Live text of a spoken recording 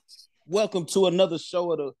Welcome to another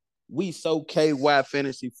show of the We So KY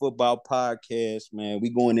Fantasy Football Podcast, man. We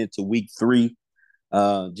going into week 3.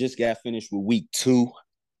 Just got finished with week 2.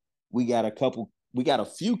 We got a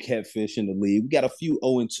few catfish in the league. We got a few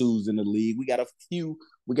 0-2s in the league. We got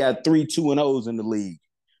 3 2-0s in the league.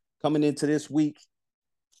 Coming into this week,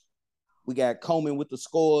 we got Coleman with the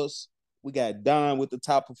scores. We got Don with the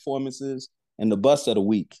top performances and the bust of the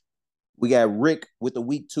week. We got Rick with the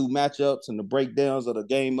week 2 matchups and the breakdowns of the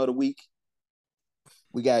game of the week.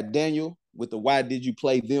 We got Daniel with the Why Did You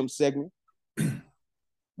Play Them segment.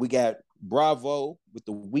 We got Bravo with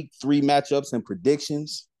the week 3 matchups and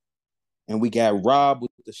predictions. And we got Rob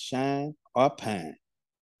with the Shine or Pine.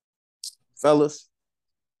 Fellas,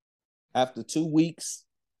 after 2 weeks,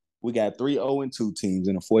 we got 3 0-2 teams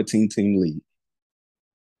in a 14-team league.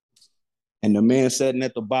 And the man sitting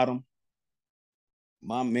at the bottom,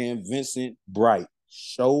 my man Vincent Bright,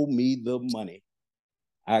 show me the money.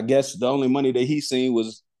 I guess the only money that he seen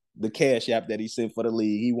was the cash app that he sent for the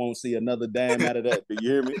league. He won't see another dime out of that. Do you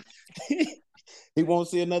hear me? He won't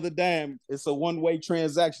see another dime. It's a one-way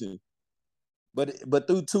transaction. But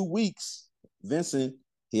through 2 weeks, Vincent,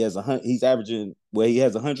 he has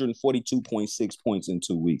 142.6 points in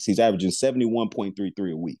 2 weeks. He's averaging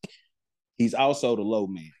 71.33 a week. He's also the low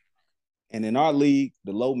man. And in our league,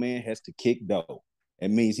 the low man has to kick dough. It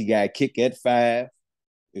means he got to kick at 5.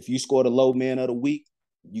 If you score the low man of the week,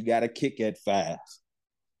 you got to kick at 5.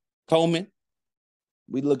 Coleman,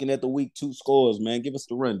 we looking at the week 2 scores, man. Give us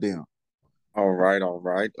the rundown. All right.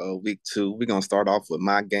 Week 2, we're going to start off with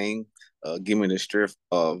my game. Give me the strip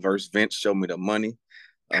versus Vince. Show me the money.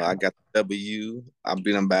 I got the W. I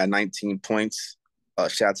beat him by 19 points.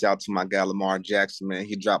 Shouts out to my guy, Lamar Jackson, man.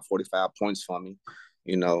 He dropped 45 points for me,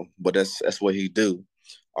 but that's what he do.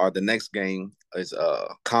 The next game is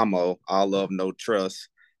Como, All Love, No Trust,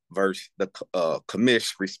 versus the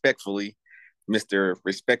commish, respectfully. Mr.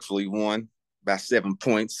 Respectfully won by 7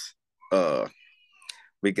 points.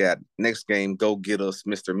 We got next game, Go Get Us,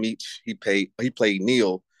 Mr. Meach. He played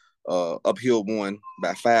Neil, uphill won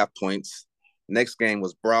by 5 points. Next game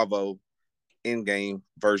was Bravo, in game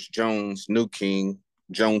versus Jones, New King.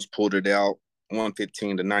 Jones pulled it out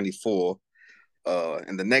 115-94.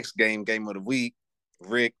 And the next game of the week,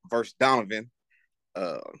 Rick versus Donovan.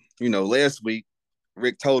 Last week,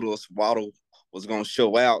 Rick told us Waddle was going to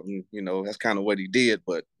show out, and, that's kind of what he did,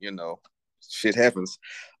 but, shit happens.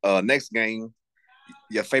 Next game,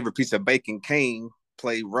 your favorite piece of bacon, Kane,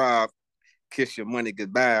 played Rob, Kiss Your Money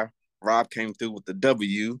Goodbye. Rob came through with the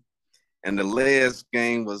W. And the last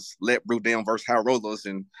game was Let Brew Down versus High Rollers,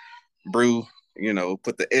 and Brew,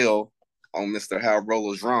 put the L on Mr. High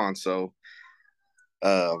Rollers Ron. So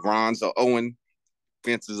Ron's a Owen,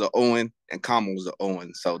 Vince is a Owen, and Kamo's a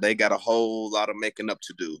Owen. So they got a whole lot of making up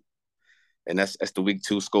to do. And that's the week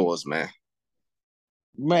 2 scores, man.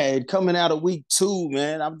 Man, coming out of week 2,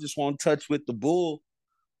 man, I just want to touch with the Bull.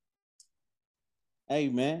 Hey,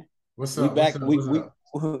 man. What's up? What's up?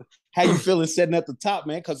 How you feeling sitting at the top,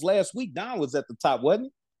 man? Because last week, Don was at the top,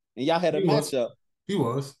 wasn't he? And y'all had a matchup. He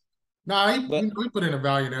was. Nah, he put in a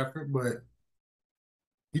valiant effort, but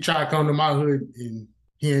he tried to come to my hood and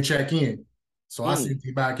he didn't check in. So I sent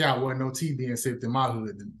him back out. Wasn't no tea being sipped in my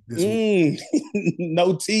hood this week.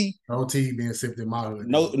 No tea? No tea being sipped in my hood.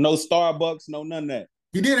 No Starbucks, no none of that.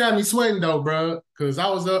 He did have me sweating though, bro, because I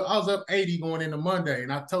was up 80 going into Monday,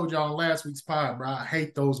 and I told y'all on last week's pod, bro, I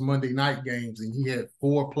hate those Monday night games, and he had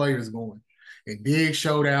 4 players going, and Diggs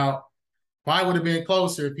showed out. Probably would have been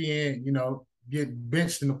closer if he ain't, get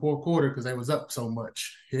benched in the 4th quarter because they was up so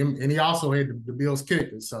much. Him, and he also had the Bills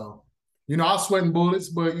kicker, so I was sweating bullets,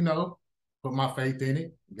 but put my faith in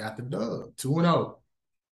it. Got the dub, 2-0.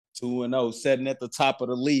 2-0, sitting at the top of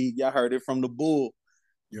the league. Y'all heard it from the Bull.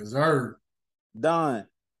 Yes, sir. Don,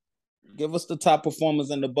 give us the top performers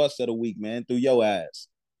and the bust of the week, man, through your eyes.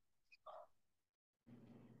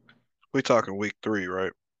 We talking week 3,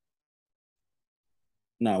 right?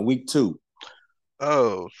 No, week 2.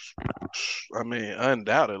 Oh,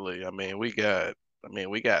 undoubtedly. We got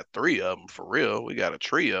 3 of them for real. We got a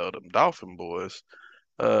trio of them Dolphin boys.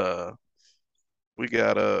 We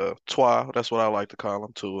got Twa. That's what I like to call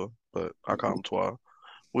him, Tua, but I call him Twa.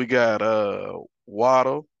 We got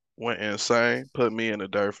Waddle. Went insane, put me in the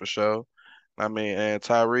dirt for sure. And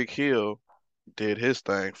Tyreek Hill did his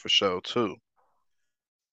thing for sure too.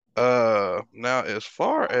 Now as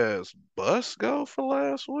far as bus go for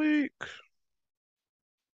last week,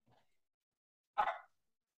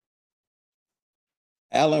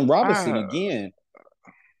 Allen Robinson again.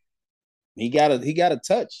 He got a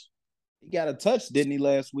touch. He got a touch, didn't he,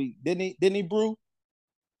 last week? Didn't he, Brew?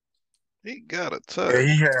 He got a touch. Yeah,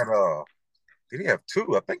 he had Did he have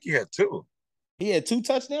two? I think he had two. He had 2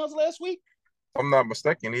 touchdowns last week? If I'm not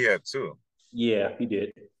mistaken, he had two. Yeah, he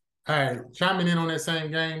did. Hey, chiming in on that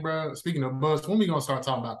same game, bro. Speaking of buzz, when we gonna start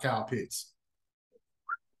talking about Kyle Pitts?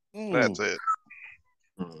 That's it.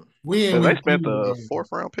 We They in spent the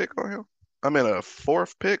 4th round pick on him. I mean, a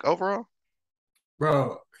 4th pick overall.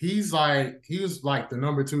 Bro, he was like the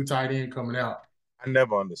number 2 tight end coming out. I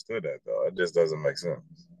never understood that though. It just doesn't make sense.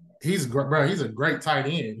 He's a great tight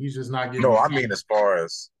end. He's just not getting. No, I mean as far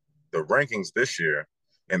as the rankings this year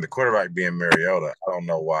and the quarterback being Mariota, I don't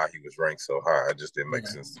know why he was ranked so high. It just didn't make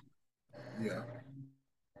sense. Yeah.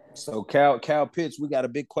 So Cal Pitts, we got a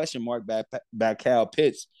big question mark by Cal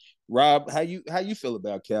Pitts. Rob, how you feel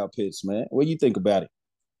about Cal Pitts, man? What do you think about it?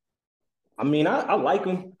 I mean, I like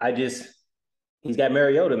him. He's got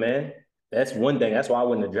Mariota, man. That's one thing. That's why I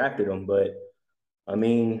wouldn't have drafted him. But I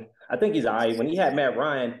mean, I think he's all right. When he had Matt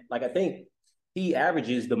Ryan, like I think he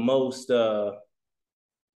averages the most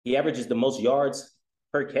yards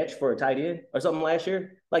per catch for a tight end or something last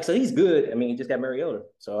year. Like, so he's good. I mean, he just got Mariota.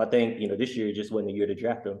 So I think, this year just wasn't the year to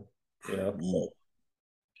draft him,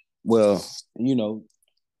 Well,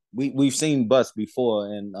 we've seen bust before,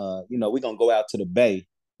 and we're gonna go out to the Bay.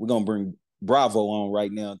 We're gonna bring Bravo on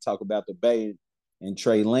right now and talk about the Bay and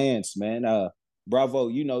Trey Lance, man. Bravo,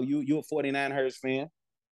 you a 49ers fan.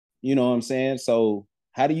 You know what I'm saying? So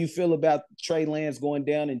how do you feel about Trey Lance going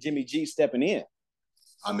down and Jimmy G stepping in?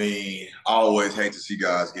 I mean, I always hate to see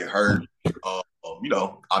guys get hurt.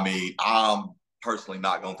 I'm personally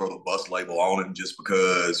not going to throw the bust label on him just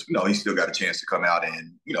because, he still got a chance to come out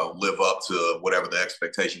and, live up to whatever the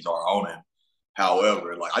expectations are on him.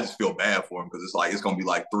 However, I just feel bad for him because it's going to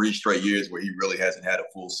be 3 straight years where he really hasn't had a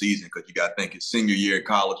full season because you got to think his senior year in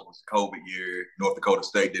college was a COVID year. North Dakota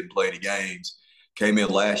State didn't play any games. Came in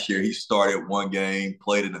last year, he started 1 game,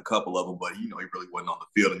 played in a couple of them, but, he really wasn't on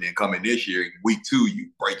the field. And then come in this year, in week 2, you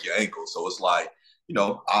break your ankle. So it's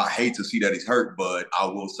I hate to see that he's hurt, but I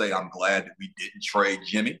will say I'm glad that we didn't trade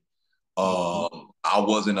Jimmy. I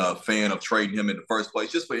wasn't a fan of trading him in the first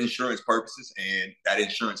place just for insurance purposes, and that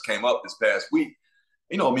insurance came up this past week.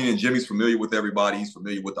 And Jimmy's familiar with everybody. He's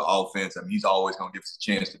familiar with the offense. I mean, he's always going to give us a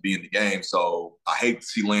chance to be in the game. So I hate to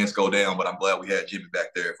see Lance go down, but I'm glad we had Jimmy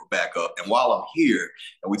back there for backup. And while I'm here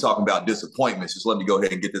and we're talking about disappointments, just let me go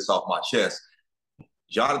ahead and get this off my chest.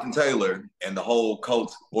 Jonathan Taylor and the whole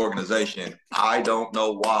Colts organization, I don't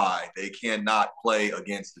know why they cannot play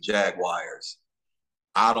against the Jaguars.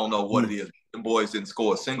 I don't know what it is. The boys didn't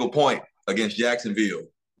score a single point against Jacksonville.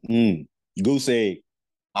 Goose egg.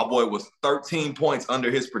 My boy was 13 points under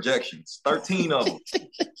his projections. 13 of them.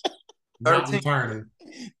 13.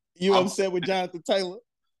 You upset with Jonathan Taylor?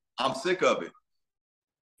 I'm sick of it.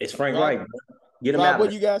 It's Frank Wright. Get him Rob, out.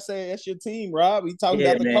 What you guys say? That's your team, Rob. We talking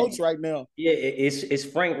about the coach right now. Yeah, it's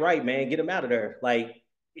Frank Wright, man. Get him out of there.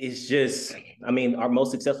 It's just, our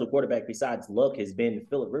most successful quarterback besides Luck has been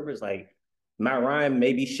Phillip Rivers. Matt Ryan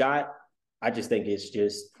may be shot. I just think it's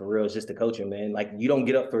just, for real, it's just the coaching, man. You don't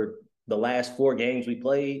get up for the last 4 games we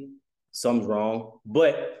played, something's wrong.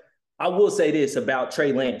 But I will say this about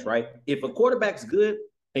Trey Lance, right? If a quarterback's good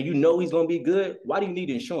and he's going to be good, why do you need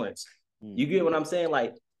insurance? You get what I'm saying?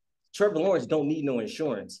 Trevor Lawrence don't need no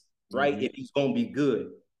insurance, right? If he's going to be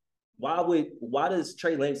good. Why does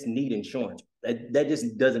Trey Lance need insurance? That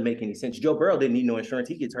just doesn't make any sense. Joe Burrow didn't need no insurance.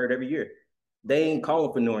 He gets hurt every year. They ain't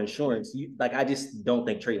calling for no insurance. I just don't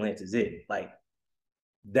think Trey Lance is it.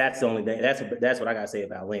 That's the only thing. That's what I gotta say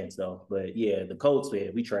about Lance, though. But yeah, the Colts,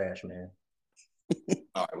 we trash, man.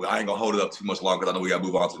 All right, well, I ain't gonna hold it up too much longer because I know we gotta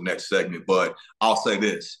move on to the next segment. But I'll say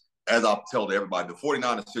this, as I've told everybody, the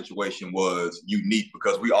 49ers situation was unique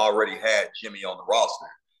because we already had Jimmy on the roster.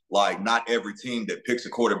 Not every team that picks a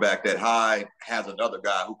quarterback that high has another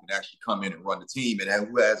guy who can actually come in and run the team and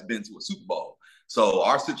who has been to a Super Bowl. So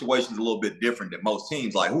our situation is a little bit different than most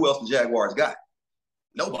teams. Who else the Jaguars got?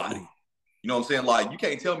 Nobody. You know what I'm saying? You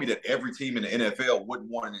can't tell me that every team in the NFL wouldn't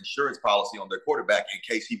want an insurance policy on their quarterback in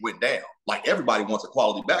case he went down. Everybody wants a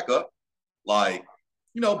quality backup. But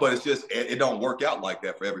it's just, it don't work out like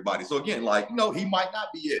that for everybody. So again, he might not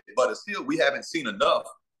be it, but still, we haven't seen enough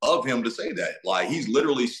of him to say that. He's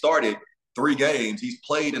literally started 3 games. He's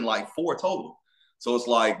played in 4 total. So it's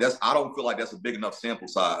I don't feel like that's a big enough sample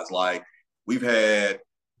size. We've had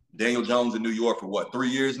Daniel Jones in New York for 3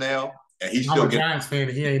 years now, and he's still I'm a Giants fan,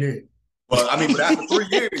 and he ain't it. But after 3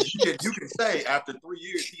 years, you can say after 3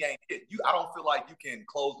 years he ain't it. I don't feel like you can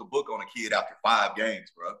close the book on a kid after 5 games,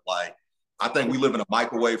 bro. I think we live in a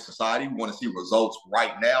microwave society. We want to see results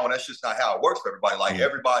right now, and that's just not how it works for everybody.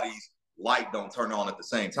 Everybody's light don't turn on at the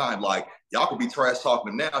same time. Y'all could be trash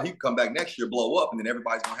talking him now. He can come back next year, blow up, and then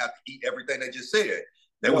everybody's gonna have to eat everything they just said.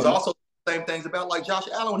 There was also same things about like Josh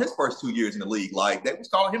Allen his first 2 years in the league. Like they was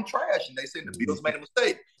calling him trash, and they said the Bills made a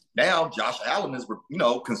mistake. Now Josh Allen is,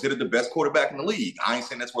 considered the best quarterback in the league. I ain't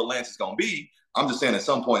saying that's where Lance is gonna be. I'm just saying at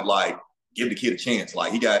some point, like, give the kid a chance.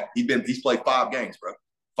 Like he's played 5 games, bro.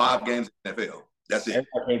 5 games in the NFL. That's it.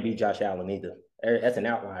 Everybody can't beat Josh Allen either. That's an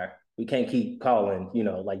outlier. We can't keep calling,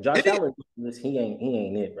 like Josh Allen. He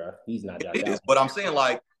ain't it, bro. He's not Josh Allen. But I'm saying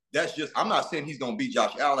like that's just. I'm not saying he's gonna beat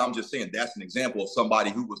Josh Allen. I'm just saying that's an example of somebody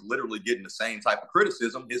who was literally getting the same type of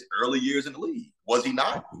criticism his early years in the league. Was he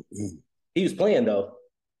not? He was playing though.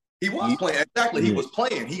 He was playing. Exactly. He was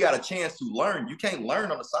playing. He got a chance to learn. You can't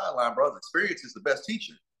learn on the sideline, bro. Experience is the best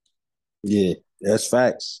teacher. Yeah, that's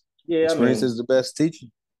facts. Yeah, experience is the best teacher.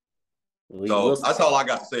 So that's all I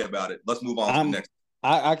got to say about it. Let's move on to the next.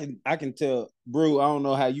 I can tell, Brew, I don't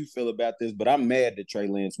know how you feel about this, but I'm mad that Trey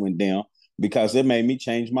Lance went down because it made me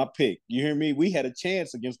change my pick. You hear me? We had a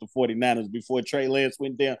chance against the 49ers before Trey Lance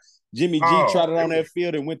went down. Jimmy G trotted on that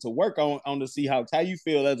field and went to work on the Seahawks. How you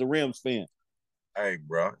feel as a Rams fan? Hey,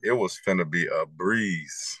 bro, it was finna be a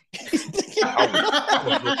breeze.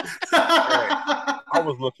 I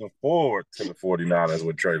was looking forward to the 49ers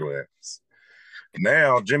with Trey Lance.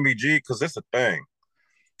 Now, Jimmy G, because it's a thing.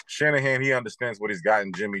 Shanahan, he understands what he's got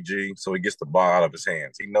in Jimmy G, so he gets the ball out of his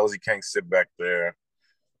hands. He knows he can't sit back there,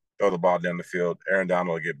 throw the ball down the field. Aaron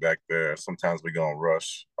Donald will get back there. Sometimes we're going to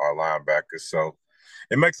rush our linebackers. So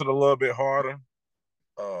it makes it a little bit harder.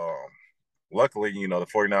 Luckily, the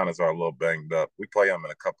 49ers are a little banged up. We play them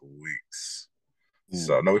in a couple of weeks.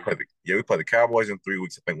 So, no, we play the Cowboys in 3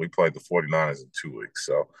 weeks. I think we played the 49ers in 2 weeks.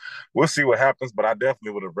 So we'll see what happens, but I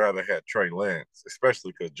definitely would have rather had Trey Lance,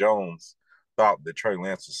 especially because Jones thought that Trey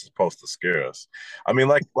Lance was supposed to scare us. I mean,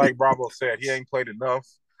 like Bravo said, he ain't played enough.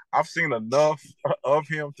 I've seen enough of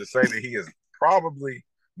him to say that he is probably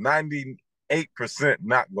 98%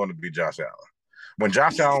 not going to be Josh Allen. When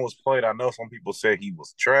Josh Allen was played, I know some people said he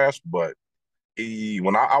was trash, but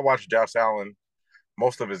when I watched Josh Allen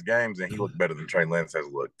most of his games, and he looked better than Trey Lance has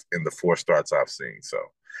looked in the 4 starts I've seen. So,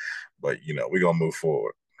 but, we're going to move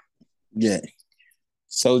forward. Yeah.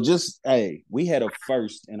 So we had a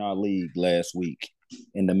first in our league last week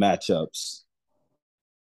in the matchups.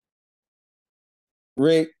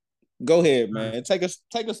 Rick, go ahead, man. Take us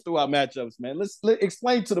through our matchups, man. Let's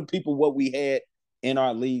explain to the people what we had in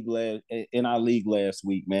our league last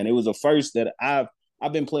week, man. It was a first that I've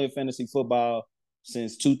been playing fantasy football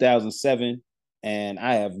since 2007, and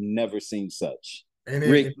I have never seen such. And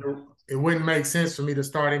Rick, it wouldn't make sense for me to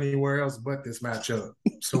start anywhere else but this matchup.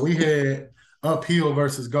 So we had uphill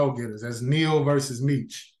versus go-getters. That's Neil versus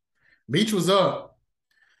Meech. Meech was up,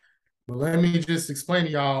 but let me just explain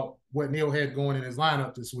to y'all what Neil had going in his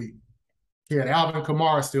lineup this week. He had Alvin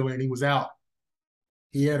Kamara still in. He was out.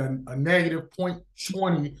 He had a negative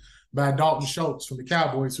 .20 by Dalton Schultz from the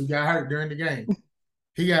Cowboys, who got hurt during the game.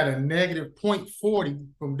 He got a negative .40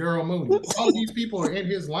 from Daryl Mooney. All of these people are in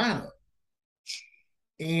his lineup.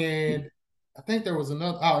 And I think there was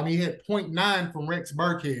another, and he had .9 from Rex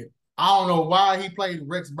Burkhead. I don't know why he played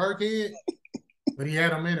Rex Burkhead, but he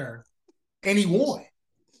had him in there. And he won.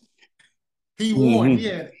 He won.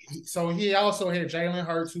 So he also had Jalen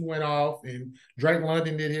Hurts, who went off, and Drake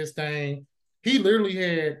London did his thing. He literally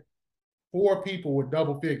had 4 people with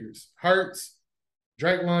double figures. Hurts,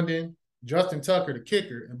 Drake London, Justin Tucker, the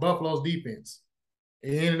kicker, and Buffalo's defense.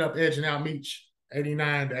 It ended up edging out Meech,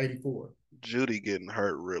 89-84. Judy getting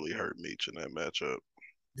hurt really hurt Meech in that matchup.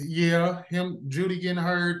 Yeah, Judy getting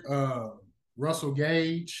hurt. Russell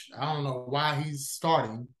Gage, I don't know why he's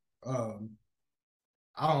starting.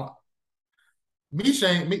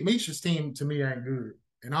 Meech's team to me ain't good.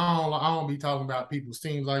 And I don't be talking about people's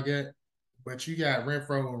teams like that. But you got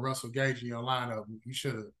Renfro and Russell Gage in your lineup. We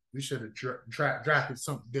should have drafted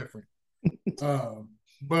something different.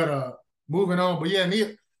 But moving on. But yeah,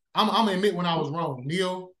 Neil, I'm gonna admit when I was wrong.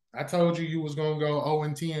 Neil, I told you was gonna go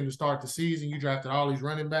 0-10 to start the season. You drafted all these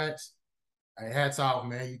running backs. Hey, hats off,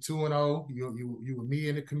 man. You 2-0. You were me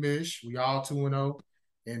and the commish. We all 2-0.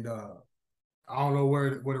 And I don't know where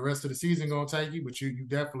the rest of the season gonna take you, but you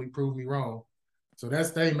definitely proved me wrong. So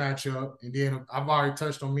that's their matchup. And then I've already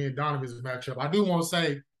touched on me and Donovan's matchup. I do want to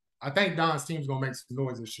say, I think Don's team's gonna make some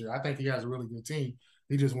noise this year. I think he has a really good team.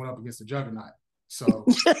 He just went up against the juggernaut. So,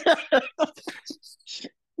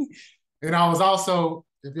 and I was also,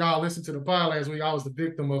 if y'all listen to the pod last week, I was the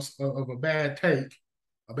victim of a bad take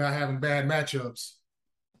about having bad matchups.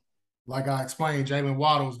 Like I explained, Jalen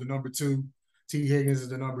Waddle's the number 2. T. Higgins is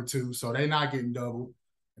the number 2. So they're not getting doubled.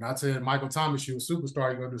 And I said, Michael Thomas, you a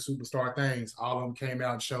superstar, you're going to do superstar things. All of them came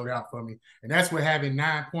out and showed out for me. And that's what having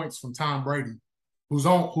 9 points from Tom Brady, who's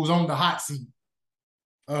on the hot seat.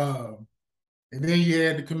 And then you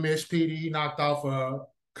had the commish PD. He knocked off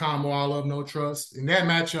Como, all of no trust. In that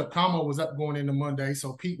matchup, Como was up going into Monday,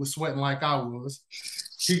 so Pete was sweating like I was.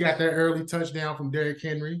 He got that early touchdown from Derrick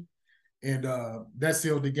Henry, and that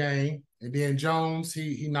sealed the game. And then Jones,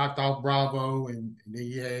 he knocked off Bravo, and then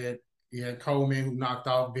you had Coleman who knocked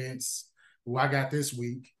off Vince, who I got this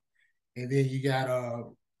week. And then you got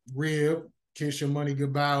Rib, Kiss Your Money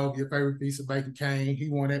Goodbye, your favorite piece of bacon cane. He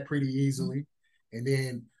won that pretty easily. And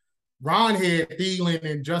then Ron had Thielen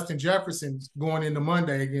and Justin Jefferson going into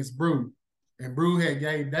Monday against Brew. And Brew had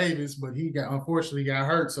Gabe Davis, but he unfortunately got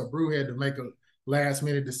hurt. So Brew had to make a last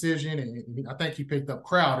minute decision. And I think he picked up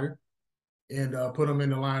Crowder and put him in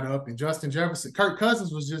the lineup. And Justin Jefferson, Kirk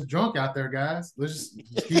Cousins was just drunk out there, guys. Let's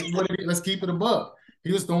keep it a buck.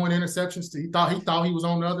 He was throwing interceptions. He thought he was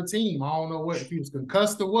on the other team. I don't know if he was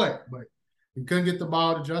concussed or what, but he couldn't get the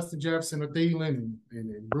ball to Justin Jefferson or Thielen,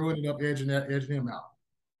 and Brew ended up edging him out.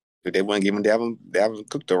 They weren't giving Dalvin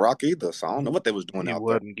Cook the rock either, so I don't know what they was doing He out there.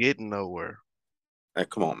 wasn't getting nowhere. Hey,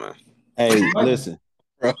 come on, man. Hey, listen.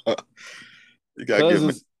 You gotta give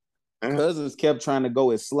me. Cousins kept trying to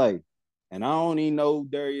go at Slay, and I don't even know who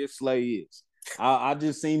Darius Slay is. I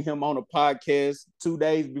just seen him on a podcast 2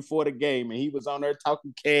 days before the game, and he was on there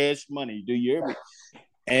talking cash money. Do you hear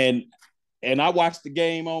me? And I watched the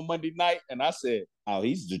game on Monday night, and I said, "Oh,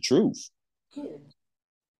 he's the truth.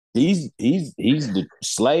 He's the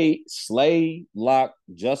Slay lock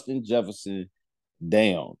Justin Jefferson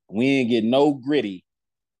down. We ain't get no gritty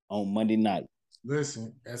on Monday night."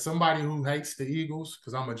 Listen, as somebody who hates the Eagles,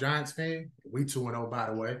 because I'm a Giants fan, we 2-0,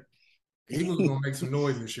 by the way. Eagles are gonna make some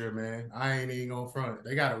noise this year, man. I ain't even gonna front.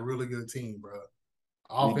 They got a really good team, bro.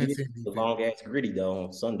 Offense and defense. The long ass gritty though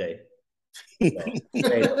on Sunday.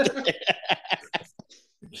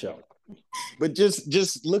 So, But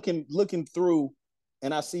just looking through,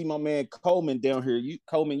 and I see my man Coleman down here.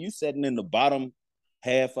 Coleman, you sitting in the bottom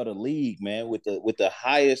half of the league, man, with the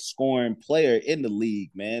highest scoring player in the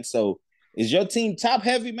league, man. So is your team top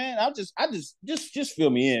heavy, man? I just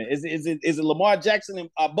fill me in. Is it Lamar Jackson and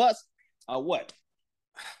a bust? What?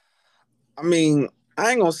 I mean,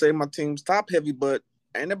 I ain't gonna say my team's top heavy, but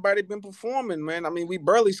ain't nobody been performing, man. I mean, we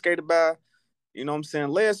barely skated by, you know what I'm saying,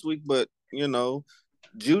 last week, but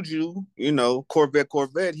Juju,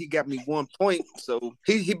 Corvette, he got me 1 point, so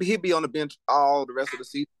he be on the bench all the rest of the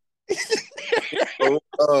season.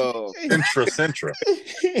 Centra.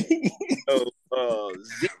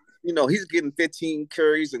 Zeke, he's getting 15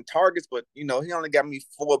 carries and targets, but he only got me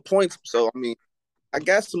 4 points. So I mean, I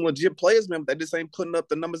got some legit players, man, but they just ain't putting up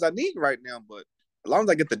the numbers I need right now. But as long as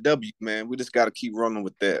I get the W, man, we just gotta keep running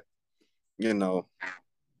with that.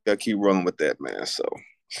 Gotta keep running with that, man. So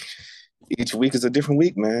each week is a different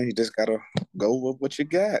week, man. You just gotta go with what you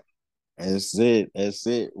got. That's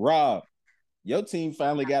it. Rob, your team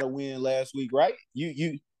finally got a win last week, right?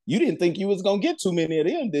 You didn't think you was gonna get too many of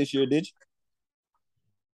them this year, did you?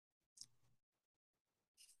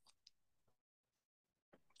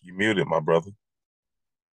 You muted, my brother.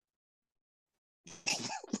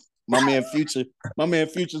 My man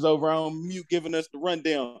Future's over on mute giving us the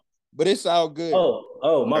rundown, but it's all good.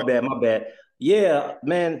 Oh, my bad. Yeah,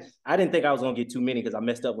 man, I didn't think I was gonna get too many because I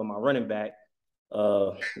messed up with my running back,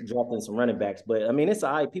 dropping some running backs. But I mean, it's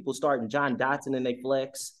all right. People starting John Dotson and they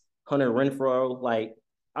flex, Hunter Renfrow, like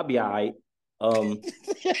I'll be all right.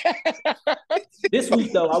 This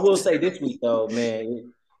week though, I will say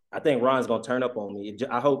man, I think Ron's gonna turn up on me.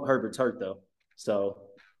 I hope Herbert's hurt though. So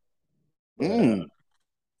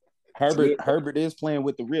Herbert is playing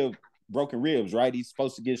with the broken ribs, right? He's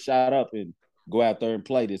supposed to get shot up and go out there and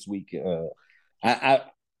play this week. I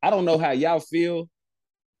don't know how y'all feel,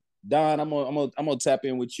 Don. I'm gonna tap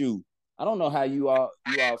in with you. I don't know how you all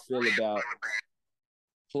feel about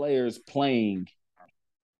players playing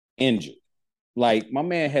injured. Like my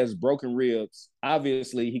man has broken ribs.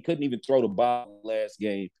 Obviously, he couldn't even throw the ball last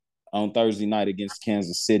game on Thursday night against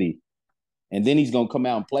Kansas City, and then he's gonna come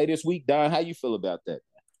out and play this week. Don, how you feel about that?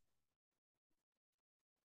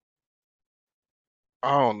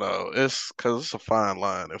 I don't know. It's because it's a fine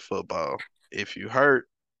line in football. If you hurt,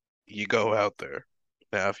 you go out there.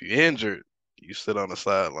 Now, if you're injured, you sit on the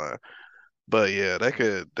sideline. But yeah, that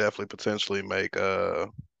could definitely potentially make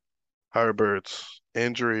Herbert's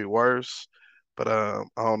injury worse. But I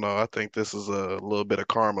don't know. I think this is a little bit of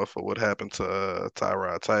karma for what happened to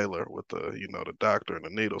Tyrod Taylor with the doctor and the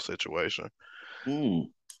needle situation.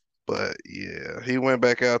 But yeah, he went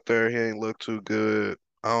back out there. He ain't looked too good.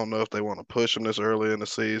 I don't know if they want to push him this early in the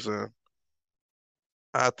season.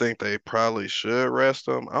 I think they probably should rest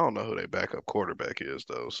him. I don't know who their backup quarterback is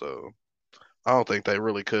though, so I don't think they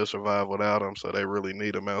really could survive without him, so they really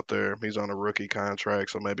need him out there. He's on a rookie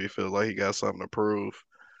contract, so maybe he feels like he got something to prove.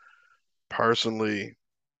 Personally,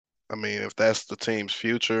 I mean, if that's the team's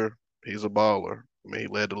future, he's a baller. I mean, he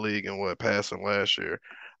led the league in what passing last year.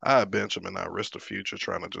 I'd bench him and not risk the future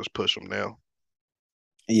trying to just push him now.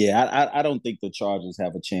 Yeah, I don't think the Chargers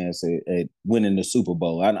have a chance at winning the Super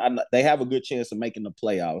Bowl. They have a good chance of making the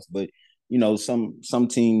playoffs, but some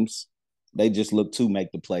teams they just look to make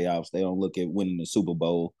the playoffs. They don't look at winning the Super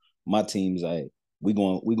Bowl. My team's we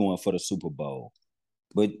going for the Super Bowl.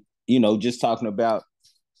 But just talking about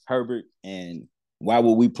Herbert and why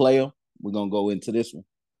would we play him? We're gonna go into this one.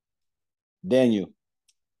 Daniel,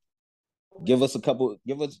 give us a couple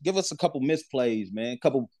misplays, man.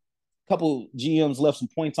 Couple GMs left some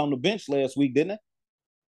points on the bench last week, didn't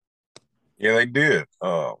they? Yeah, they did.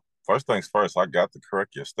 First things first, I got to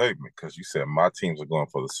correct your statement because you said my teams are going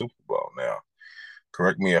for the Super Bowl. Now,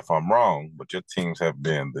 correct me if I'm wrong, but your teams have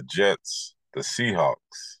been the Jets, the Seahawks,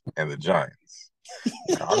 and the Giants.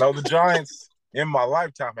 I know the Giants in my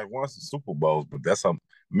lifetime have won some Super Bowls, but that's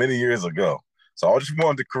many years ago. So I just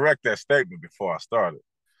wanted to correct that statement before I started.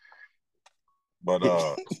 But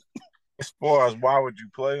as far as why would you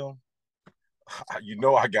play them,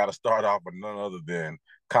 I got to start off with none other than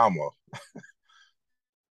Como.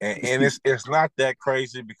 and it's not that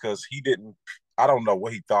crazy because he didn't. I don't know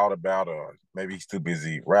what he thought about, or maybe he's too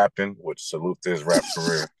busy rapping, which salute to his rap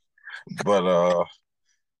career. But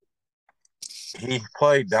he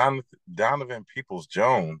played Donovan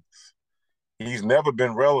Peoples-Jones. He's never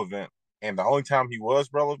been relevant, and the only time he was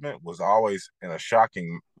relevant was always in a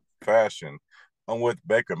shocking fashion. I'm with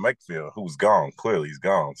Baker Mayfield, who's gone. Clearly, he's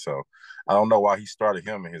gone. So I don't know why he started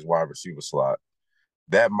him in his wide receiver slot.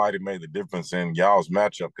 That might have made the difference in y'all's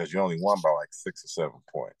matchup because you only won by like 6 or 7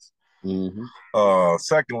 points. Mm-hmm.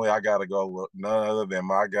 Secondly, I got to go with none other than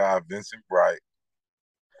my guy, Vincent Bright.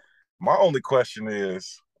 My only question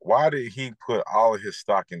is, why did he put all of his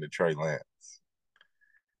stock into Trey Lance?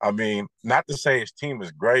 I mean, not to say his team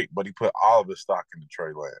is great, but he put all of his stock into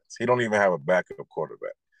Trey Lance. He don't even have a backup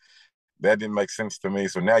quarterback. That didn't make sense to me.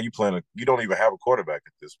 So now you don't even have a quarterback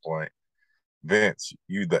at this point. Vince,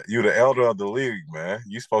 you the elder of the league, man.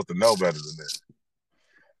 You supposed to know better than this.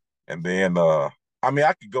 And then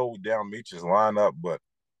I could go down Meech's lineup, but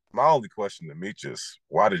my only question to Meech is,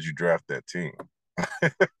 why did you draft that team?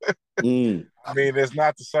 I mean, it's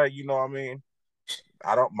not to say,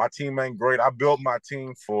 my team ain't great. I built my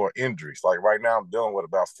team for injuries. Like right now I'm dealing with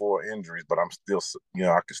about 4 injuries, but I'm still,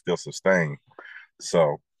 I can still sustain.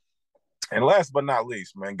 So, and last but not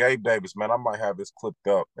least, man, Gabe Davis, man, I might have this clipped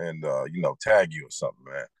up and, tag you or something,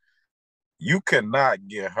 man. You cannot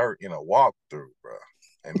get hurt in a walkthrough, bro,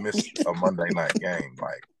 and miss a Monday night game.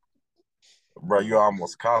 Like, bro, you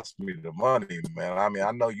almost cost me the money, man. I mean,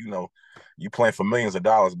 I know you playing for millions of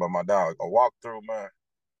dollars, but my dog, a walkthrough, man.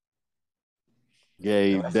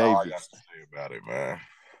 Gabe that's Davis. all I got to say about it, man.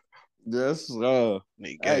 That's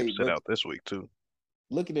Need Gabe sit out this week too.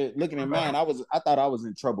 Looking at mine, I thought I was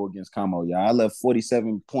in trouble against Como, y'all. I left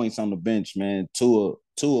 47 points on the bench, man. Tua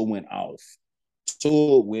went off.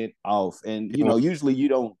 And usually you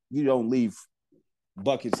don't leave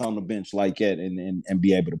buckets on the bench like that and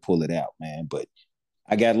be able to pull it out, man. But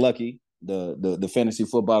I got lucky. The fantasy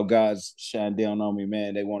football guys shined down on me,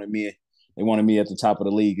 man. They wanted me at the top of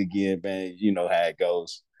the league again, man. You know how it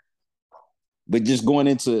goes. But just going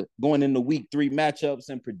into week 3 matchups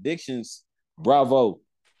and predictions, Bravo,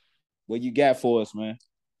 what you got for us, man?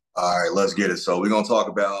 All right, let's get it. So we're going to talk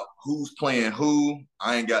about who's playing who.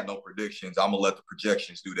 I ain't got no predictions. I'm going to let the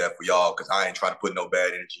projections do that for y'all because I ain't trying to put no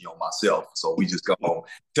bad energy on myself. So we just going to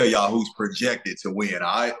tell y'all who's projected to win,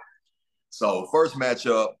 all right? So first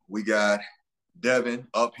matchup, we got Devin,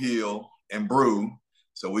 Uphill, and Brew.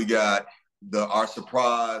 So we got our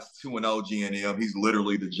surprise 2-0 GNM. He's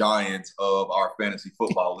literally the Giants of our fantasy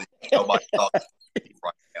football league. Nobody thought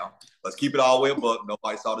right now. Let's keep it all the way above.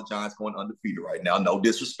 Nobody saw the Giants going undefeated right now. No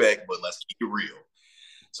disrespect, but let's keep it real.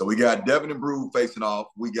 So we got Devin and Brew facing off.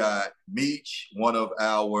 We got Meech, one of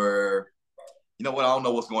our – I don't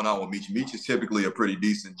know what's going on with Meech. Meech is typically a pretty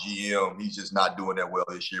decent GM. He's just not doing that well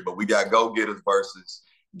this year. But we got Go-Getters versus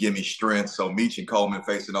Gimme Strength. So Meech and Coleman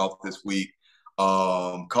facing off this week.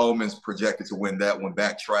 Coleman's projected to win that one,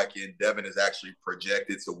 backtracking. Devin is actually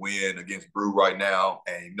projected to win against Brew right now.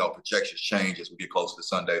 And, projections change as we get closer to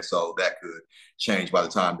Sunday. So that could change by the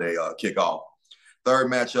time they kick off. Third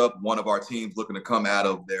matchup, one of our teams looking to come out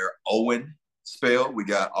of their Owen spell. We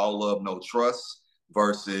got All Love, No Trust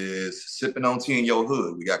versus Sipping on Tea in Your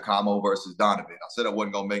Hood. We got Kamo versus Donovan. I said I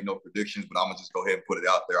wasn't going to make no predictions, but I'm going to just go ahead and put it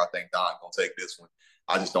out there. I think Don's going to take this one.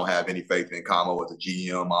 I just don't have any faith in Kamo as a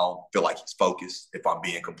GM. I don't feel like he's focused, if I'm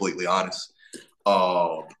being completely honest.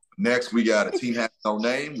 Next, we got a team has no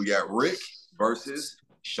name. We got Rick versus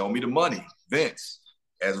Show Me the Money, Vince.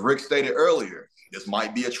 As Rick stated earlier, this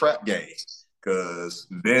might be a trap game because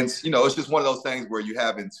Vince, it's just one of those things where you're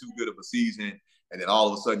having too good of a season and then all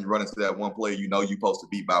of a sudden you run into that one player you're supposed to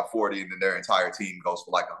beat by 40 and then their entire team goes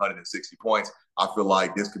for like 160 points. I feel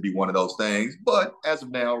like this could be one of those things, but as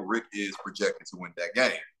of now, Rick is projected to win that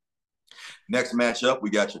game. Next matchup, we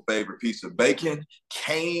got your favorite piece of bacon,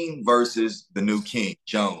 Kane versus the new king,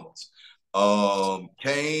 Jones.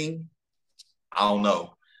 Kane, I don't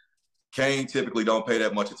know. Kane typically don't pay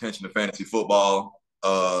that much attention to fantasy football.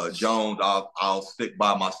 Jones, I'll stick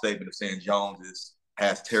by my statement of saying Jones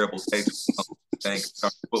has terrible takes in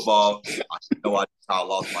football. I know I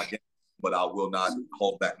lost my game, but I will not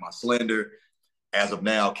hold back my slander. As of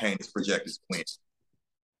now, Kane is projected to win.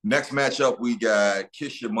 Next matchup, we got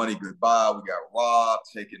Kiss Your Money Goodbye. We got Rob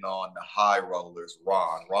taking on the High Rollers,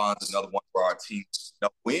 Ron. Ron's another one for our team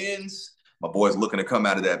that wins. My boy's looking to come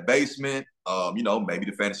out of that basement. Maybe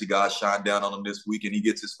the fantasy guys shine down on him this week and he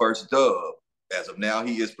gets his first dub. As of now,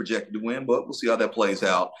 he is projected to win, but we'll see how that plays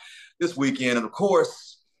out this weekend. And of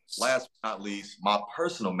course, last but not least, my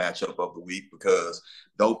personal matchup of the week, because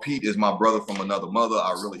though Pete is my brother from another mother,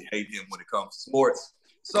 I really hate him when it comes to sports.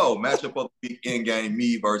 So matchup of the week, in game,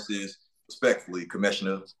 me versus, respectfully,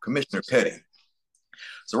 Commissioner Petty.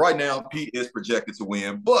 So right now, Pete is projected to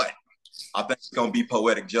win, but I think it's going to be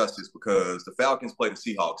poetic justice because the Falcons play the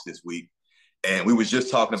Seahawks this week, and we was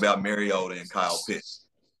just talking about Mariota and Kyle Pitts.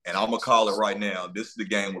 And I'm going to call it right now. This is the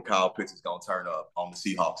game where Kyle Pitts is going to turn up on the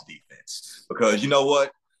Seahawks defense. Because you know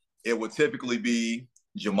what? It would typically be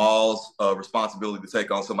Jamal's responsibility to take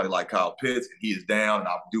on somebody like Kyle Pitts, and he is down. And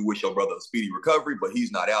I do wish your brother a speedy recovery, but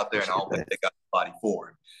he's not out there, and I don't think they got anybody for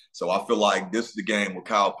him. So I feel like this is the game where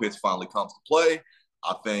Kyle Pitts finally comes to play.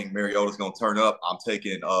 I think Mariota's going to turn up. I'm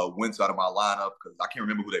taking Wentz out of my lineup because I can't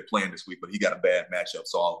remember who they're playing this week, but he got a bad matchup.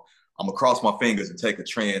 So I'm going to cross my fingers and take a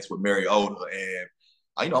chance with Mariota. And,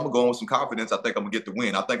 I'm going to go in with some confidence. I think I'm going to get the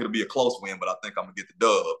win. I think it'll be a close win, but I think I'm going to get the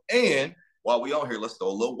dub. And while we on here, let's throw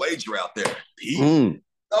a little wager out there. Pete.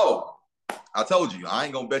 So I told you, I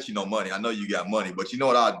ain't going to bet you no money. I know you got money, but you know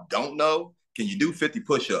what I don't know? Can you do 50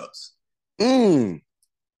 push-ups? Can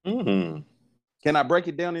I break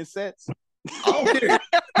it down in sets? I don't care.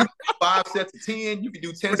 5 sets of 10. You can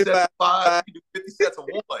do 10 sets of 5. You can do 50 sets of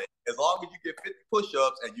 1. As long as you get 50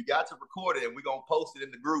 push-ups, and you got to record it, and we're going to post it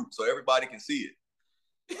in the group so everybody can see it.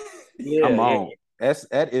 Yeah, I'm on.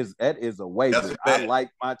 That is a wager. I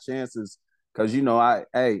like my chances because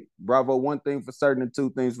Bravo, one thing for certain and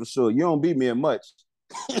two things for sure. You don't beat me in much.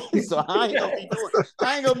 So I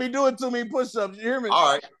ain't gonna be doing too many push-ups. You hear me?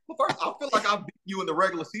 All right. Well, first, I feel like I've beat you in the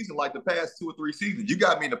regular season like the past 2 or 3 seasons. You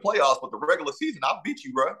got me in the playoffs, but the regular season, I beat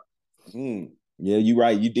you, bro. Yeah, you're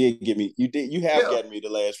right. You did get me. You have gotten me the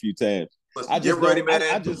last few times. Listen, get ready, man.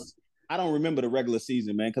 I don't remember the regular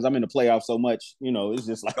season, man, because I'm in the playoffs so much. It's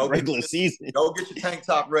just like a regular season. Go get your tank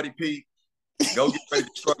top ready, Pete. Go get ready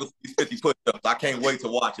to struggle with these 50 push-ups. I can't wait to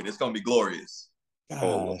watch it. It's going to be glorious.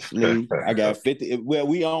 I got 50. Well,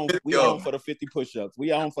 we on for the 50 push-ups.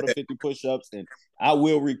 We on for the 50 push-ups, and I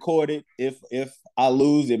will record it. If I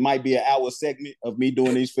lose, it might be an hour segment of me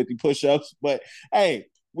doing these 50 push-ups. But hey,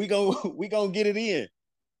 we gonna get it in.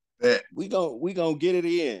 Bet. We gonna get it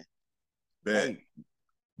in. Bet. Hey,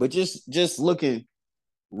 but just looking,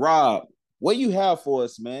 Rob, what you have for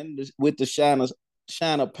us, man, with the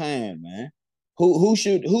China Pan, man? Who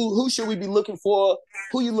should we be looking for?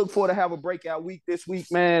 Who you look for to have a breakout week this week,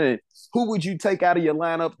 man? And who would you take out of your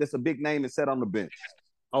lineup that's a big name and set on the bench?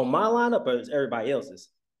 On my lineup or everybody else's?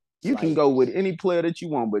 You can go with any player that you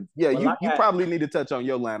want, but you probably need to touch on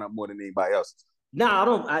your lineup more than anybody else's. No, I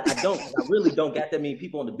don't. I really don't got that many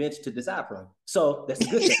people on the bench to decide from. So that's a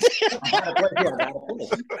good thing. I gotta play.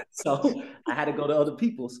 So I had to go to other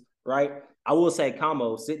people's, right? I will say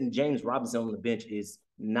Kamo sitting James Robinson on the bench is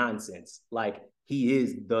nonsense. Like, he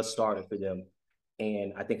is the starter for them.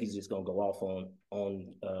 And I think he's just gonna go off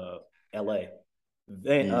on LA.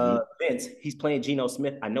 Vince, he's playing Geno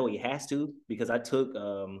Smith. I know he has to because I took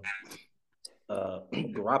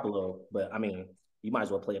Garoppolo, but I mean, you might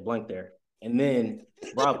as well play a blank there. And then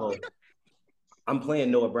Bravo, I'm playing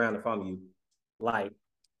Noah Brown if I'm you. Like,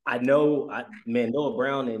 I know, Noah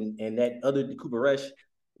Brown and that other Cooper Rush,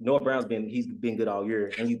 Noah Brown's been good all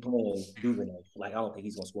year, and you playing Duvernay. Like, I don't think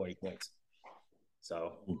he's gonna score any points.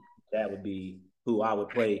 So that would be who I would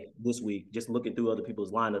play this week, just looking through other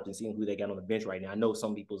people's lineups and seeing who they got on the bench right now. I know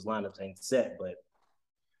some people's lineups ain't set, but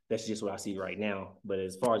that's just what I see right now. But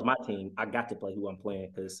as far as my team, I got to play who I'm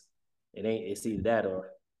playing because it's either that or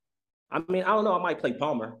I mean, I don't know. I might play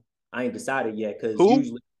Palmer. I ain't decided yet because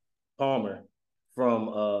usually Palmer from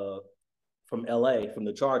LA, from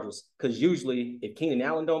the Chargers. Because usually if Keenan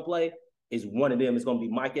Allen don't play, is one of them is going to be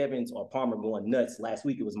Mike Evans or Palmer going nuts. Last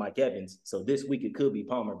week it was Mike Evans. So this week it could be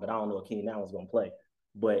Palmer, but I don't know if Keenan Allen's going to play.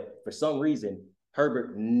 But for some reason,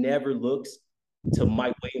 Herbert never looks to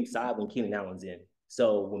Mike Williams' side when Keenan Allen's in.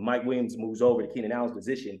 So when Mike Williams moves over to Keenan Allen's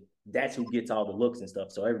position, that's who gets all the looks and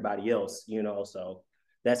stuff. So everybody else, so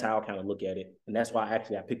that's how I kind of look at it. And that's why I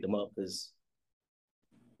picked him up because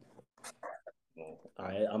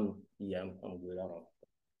I'm good. I don't.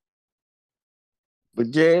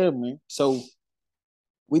 But yeah, man. So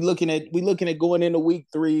we looking at going into week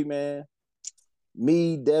 3, man.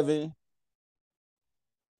 Me, Devin,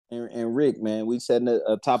 and Rick, man. We setting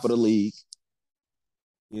a top of the league.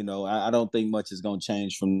 I don't think much is gonna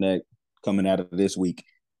change from that coming out of this week.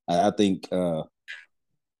 I think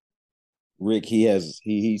Rick,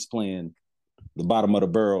 he's playing the bottom of the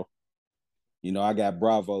barrel. I got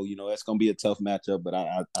Bravo. It's gonna be a tough matchup, but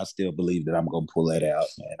I still believe that I'm gonna pull that out,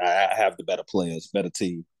 man. I have the better players, better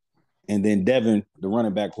team. And then Devin, the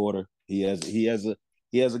running back quarter, he has a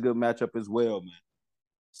good matchup as well, man.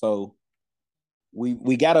 So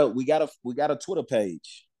we got a Twitter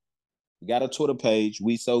page. We got a Twitter page.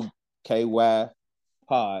 We so KY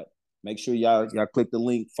Pod. Make sure y'all click the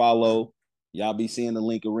link, follow. Y'all be seeing the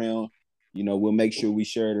link around. We'll make sure we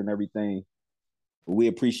share it and everything. But we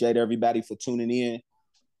appreciate everybody for tuning in.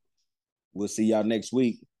 We'll see y'all next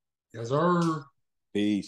week. Yes, sir. Peace.